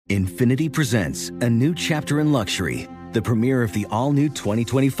Infinity presents a new chapter in luxury, the premiere of the all-new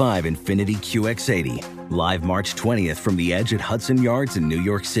 2025 Infinity QX80, live March 20th from the Edge at Hudson Yards in New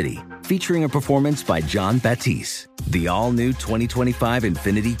York City, featuring a performance by Jon Batiste. The all-new 2025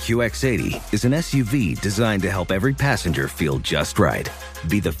 Infinity QX80 is an SUV designed to help every passenger feel just right.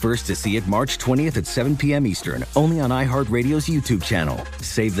 Be the first to see it March 20th at 7 p.m. Eastern, only on iHeartRadio's YouTube channel.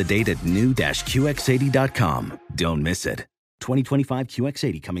 Save the date at new-QX80.com. Don't miss it. 2025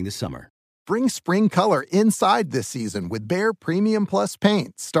 QX80 coming this summer. Bring spring color inside this season with Behr Premium Plus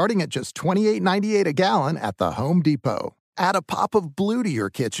paint, starting at just $28.98 a gallon at the Home Depot. Add a pop of blue to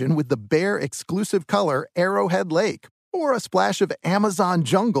your kitchen with the Behr exclusive color Arrowhead Lake, or a splash of Amazon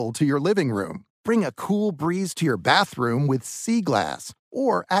Jungle to your living room. Bring a cool breeze to your bathroom with Sea Glass,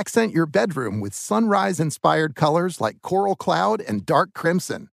 or accent your bedroom with sunrise-inspired colors like Coral Cloud and Dark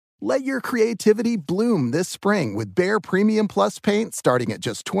Crimson. Let your creativity bloom this spring with Behr Premium Plus paint starting at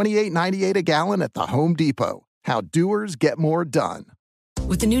just $28.98 a gallon at the Home Depot. How doers get more done.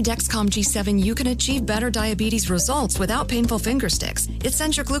 With the new Dexcom G7, you can achieve better diabetes results without painful finger sticks. It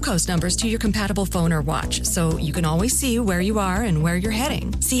sends your glucose numbers to your compatible phone or watch, so you can always see where you are and where you're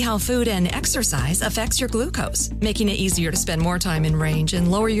heading. See how food and exercise affects your glucose, making it easier to spend more time in range and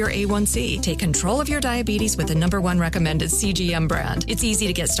lower your A1C. Take control of your diabetes with the #1 recommended CGM brand. It's easy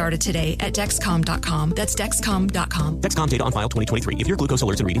to get started today at Dexcom.com. That's Dexcom.com. Dexcom data on file 2023. If your glucose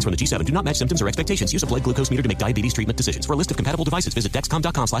alerts and readings from the G7 do not match symptoms or expectations, use a blood glucose meter to make diabetes treatment decisions. For a list of compatible devices, visit Dexcom.com/compatibility.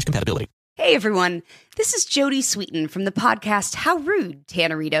 Hey everyone, this is Jody Sweeten from the podcast How Rude,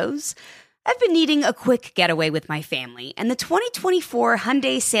 Tanneritos. I've been needing a quick getaway with my family, and the 2024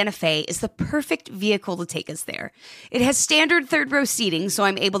 Hyundai Santa Fe is the perfect vehicle to take us there. It has standard third-row seating, so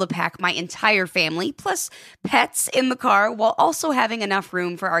I'm able to pack my entire family, plus pets, in the car, while also having enough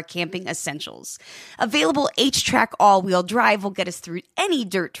room for our camping essentials. Available H-Track all-wheel drive will get us through any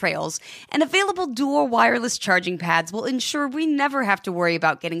dirt trails, and available dual wireless charging pads will ensure we never have to worry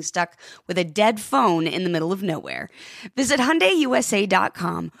about getting stuck with a dead phone in the middle of nowhere. Visit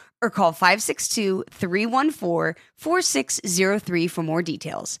HyundaiUSA.com or call 562-314-4603 for more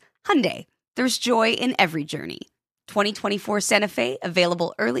details. Hyundai, there's joy in every journey. 2024 Santa Fe,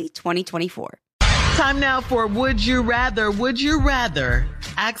 available early 2024. Time now for Would You Rather. Would you rather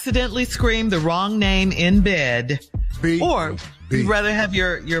accidentally scream the wrong name in bed, or you'd rather have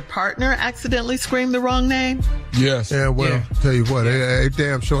your partner accidentally scream the wrong name? Yes. Yeah, well, tell you what, it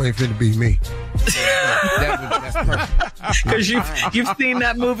damn sure ain't finna be me. That's perfect. Because you've seen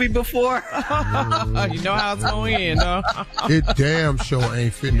that movie before? You know how it's going to end, huh? It damn sure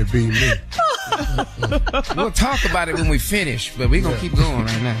ain't finna be me. We'll talk about it when we finish, but we're going to keep going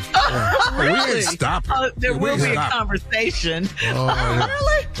right now. Really? We ain't stopping. There will be a conversation.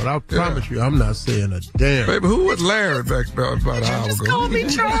 Really? But I promise you, I'm not saying a damn. Baby, who was Larry back there about an hour Just ago? call me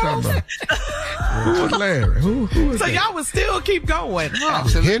Charles. Who was Larry? Who was So that? y'all would still keep going, huh?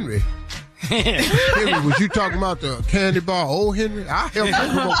 Henry. Henry, was you talking about the candy bar? Old Henry? I helped you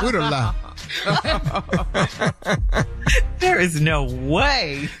come up with a lie. There is no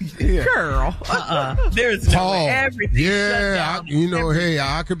way, girl. There is no way. Everything shut down. Hey,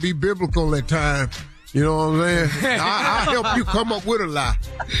 I could be biblical at times. You know what I'm saying? I help you come up with a lie.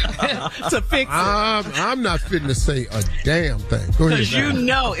 To fix it. I'm not fitting to say a damn thing. Go ahead. Because you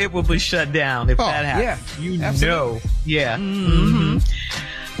know it will be shut down if that happens. Yeah, you absolutely. know. Yeah. Mm-hmm.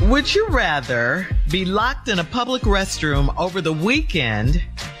 Would you rather be locked in a public restroom over the weekend,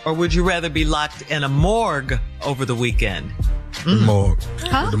 or would you rather be locked in a morgue over the weekend? The morgue.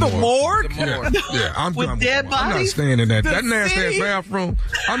 Huh? The morgue? Yeah, I'm With done dead I'm not bodies? staying in that The nasty ass city? bathroom.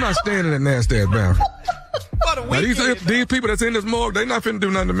 I'm not staying in that nasty ass bathroom. For the Now, weekend. these people that's in this morgue, they not finna do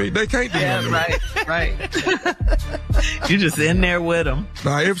nothing to me. They can't do nothing to me. Right. You just in there with them.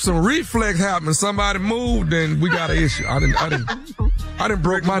 Now, if some reflex happens, somebody moved, then we got an issue. I didn't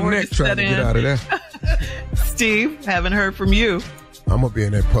broke my neck trying to get out of there. Steve, haven't heard from you. I'm going to be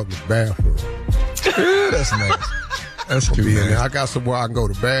in that public bathroom. That's nasty. That's too Be in there. nasty. I got somewhere I can go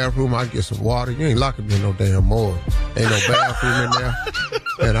to the bathroom. I can get some water. You ain't locking me in no damn morgue. Ain't no bathroom in there.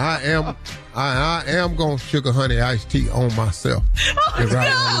 And I am going to sugar honey iced tea on myself. And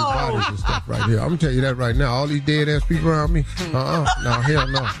right on these bodies and stuff right here. I'm going to tell you that right now. All these dead ass people around me. No, hell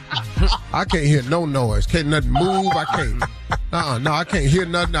no. I can't hear no noise. Can't nothing move. I can't. No, I can't hear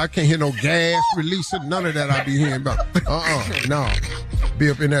nothing. I can't hear no gas releasing. None of that I be hearing about. No. Be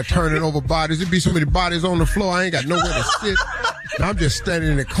up in there turning over bodies. There be so many bodies on the floor. I ain't got nowhere to sit. I'm just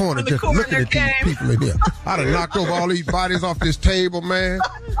standing in the corner just looking at these people in here. I done knocked over all these bodies off this table, man.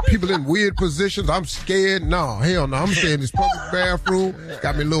 People in weird positions. I'm scared. No, hell no. I'm staying in this public bathroom.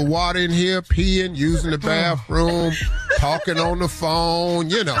 Got me a little water in here, peeing, using the bathroom, talking on the phone,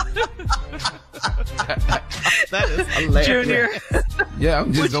 you know. That is hilarious. Junior. Yeah,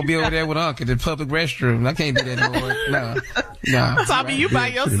 I'm just gonna be over there with Uncle in the public restroom. I can't do that anymore. No. Tommy, you by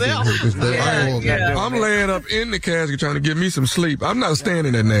yourself. I'm laying up in the casket trying to get me some sleep. I'm not staying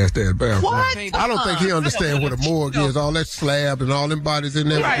in that nasty ass bathroom. What? I don't think he understands what a morgue is. All that slab and all them bodies in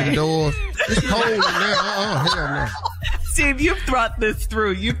there indoors. It's cold in there. Hell no. Steve, you've thought this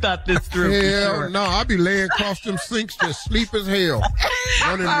through. Hell no. I be laying across them sinks just sleep as hell.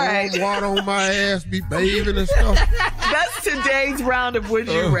 Running warm water on my ass, be bathing and stuff. That's today's round of Would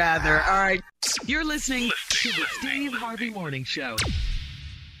You Rather. All right. You're listening to the Steve Harvey Morning Show.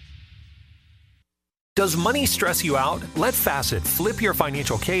 Does money stress you out? Let Facet flip your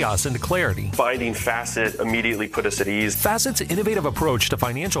financial chaos into clarity. Finding Facet immediately put us at ease. Facet's innovative approach to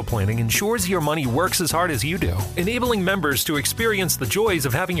financial planning ensures your money works as hard as you do, enabling members to experience the joys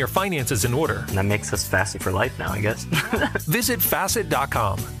of having your finances in order. And that makes us Facet for life now, I guess. Visit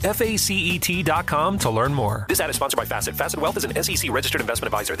Facet.com, FACET.com to learn more. This ad is sponsored by Facet. Facet Wealth is an SEC registered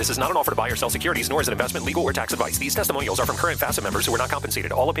investment advisor. This is not an offer to buy or sell securities, nor is it investment, legal, or tax advice. These testimonials are from current Facet members who are not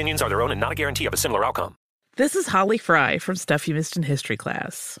compensated. All opinions are their own and not a guarantee of a similar outcome. This is Holly Fry from Stuff You Missed in History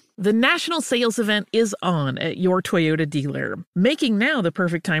Class. The national sales event is on at your Toyota dealer, making now the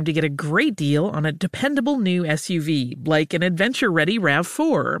perfect time to get a great deal on a dependable new SUV, like an adventure-ready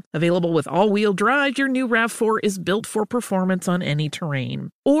RAV4. Available with all-wheel drive, your new RAV4 is built for performance on any terrain.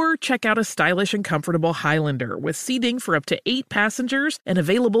 Or check out a stylish and comfortable Highlander with seating for up to 8 passengers and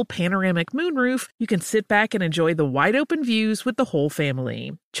available panoramic moonroof. You can sit back and enjoy the wide-open views with the whole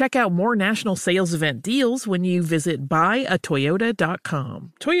family. Check out more national sales event deals when you visit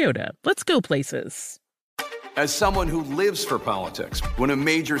buyatoyota.com. Toyota, let's go places. As someone who lives for politics, when a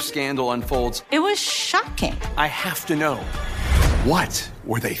major scandal unfolds, it was shocking. I have to know, what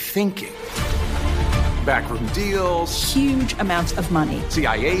were they thinking? Backroom deals, huge amounts of money,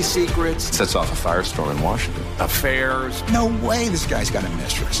 CIA secrets, sets off a firestorm in Washington, affairs. No way this guy's got a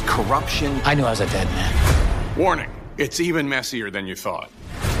mistress. Corruption. I knew I was a dead man. Warning, it's even messier than you thought.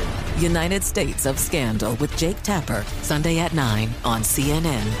 United States of Scandal with Jake Tapper, Sunday at 9 on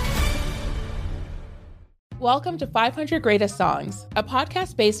CNN. Welcome to 500 Greatest Songs, a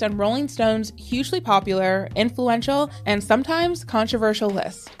podcast based on Rolling Stone's hugely popular, influential, and sometimes controversial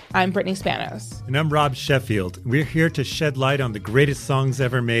list. I'm Brittany Spanos. And I'm Rob Sheffield. We're here to shed light on the greatest songs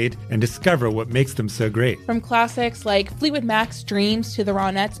ever made and discover what makes them so great. From classics like Fleetwood Mac's Dreams to the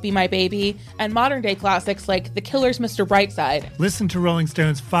Ronettes' Be My Baby, and modern-day classics like The Killer's Mr. Brightside. Listen to Rolling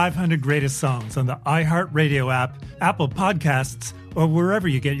Stone's 500 Greatest Songs on the iHeartRadio app, Apple Podcasts, or wherever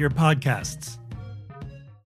you get your podcasts.